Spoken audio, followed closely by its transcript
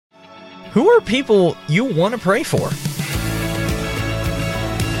Who are people you want to pray for?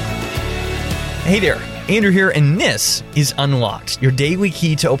 Hey there, Andrew here, and this is Unlocked, your daily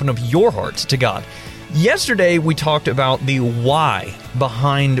key to open up your heart to God. Yesterday, we talked about the why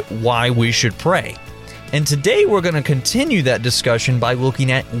behind why we should pray. And today, we're going to continue that discussion by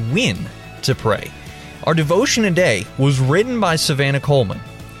looking at when to pray. Our devotion today was written by Savannah Coleman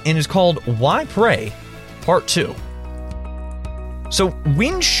and is called Why Pray, Part 2. So,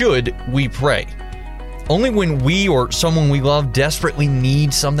 when should we pray? Only when we or someone we love desperately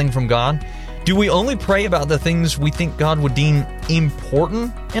need something from God? Do we only pray about the things we think God would deem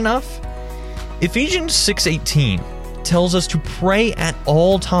important enough? Ephesians 6:18 tells us to pray at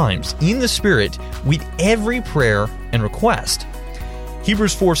all times in the Spirit with every prayer and request.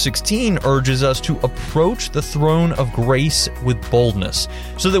 Hebrews 4:16 urges us to approach the throne of grace with boldness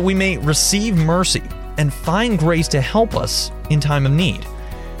so that we may receive mercy and find grace to help us in time of need.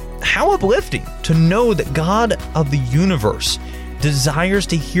 How uplifting to know that God of the universe desires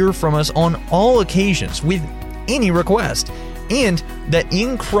to hear from us on all occasions with any request, and that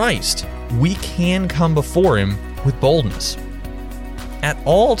in Christ we can come before Him with boldness. At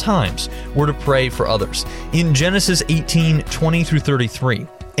all times, we're to pray for others. In Genesis 18:20 through 33,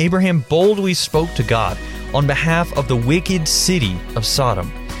 Abraham boldly spoke to God on behalf of the wicked city of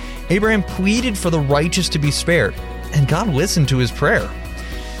Sodom. Abraham pleaded for the righteous to be spared, and God listened to his prayer.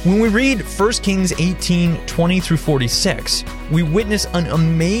 When we read 1 Kings 18:20 through 46, we witness an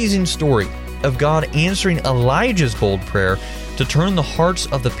amazing story of God answering Elijah's bold prayer to turn the hearts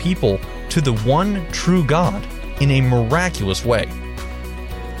of the people to the one true God in a miraculous way.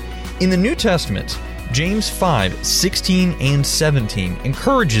 In the New Testament, James 5:16 and 17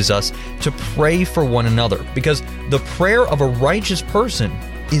 encourages us to pray for one another because the prayer of a righteous person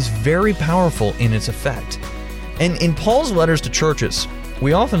is very powerful in its effect. And in Paul's letters to churches,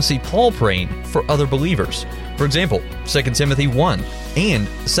 we often see Paul praying for other believers. For example, 2 Timothy 1 and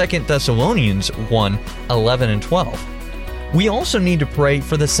 2 Thessalonians 1:11 and 12. We also need to pray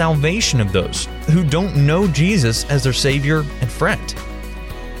for the salvation of those who don't know Jesus as their Savior and friend.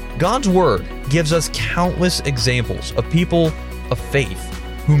 God's Word gives us countless examples of people of faith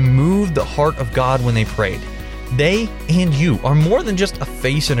who moved the heart of God when they prayed. They and you are more than just a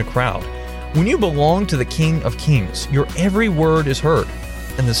face in a crowd. When you belong to the King of Kings, your every word is heard,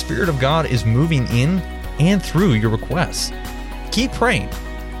 and the Spirit of God is moving in and through your requests. Keep praying,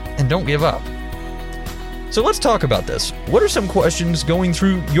 and don't give up. So let's talk about this. What are some questions going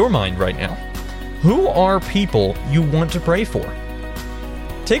through your mind right now? Who are people you want to pray for?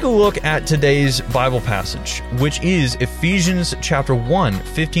 Take a look at today's Bible passage, which is Ephesians chapter 1,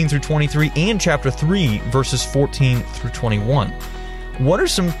 15 through 23, and chapter 3, verses 14 through 21. What are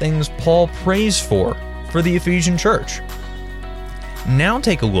some things Paul prays for the Ephesian church? Now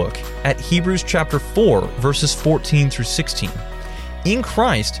take a look at Hebrews chapter 4, verses 14 through 16. In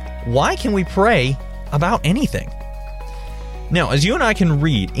Christ, why can we pray about anything? Now, as you and I can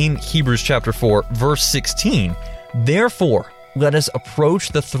read in Hebrews chapter 4, verse 16, therefore, let us approach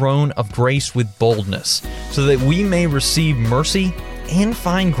the throne of grace with boldness, so that we may receive mercy and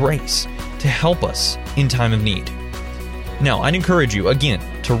find grace to help us in time of need. Now, I'd encourage you, again,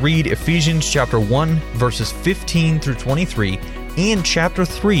 to read Ephesians chapter 1, verses 15 through 23, and chapter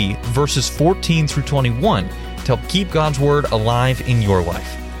 3, verses 14 through 21, to help keep God's Word alive in your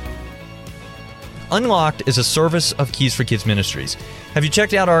life. Unlocked is a service of Keys for Kids Ministries. Have you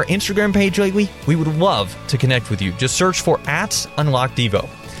checked out our Instagram page lately? We would love to connect with you. Just search for @UnlockedDevo.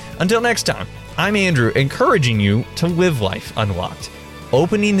 Until next time, I'm Andrew, encouraging you to live life unlocked,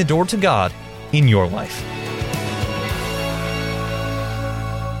 opening the door to God in your life.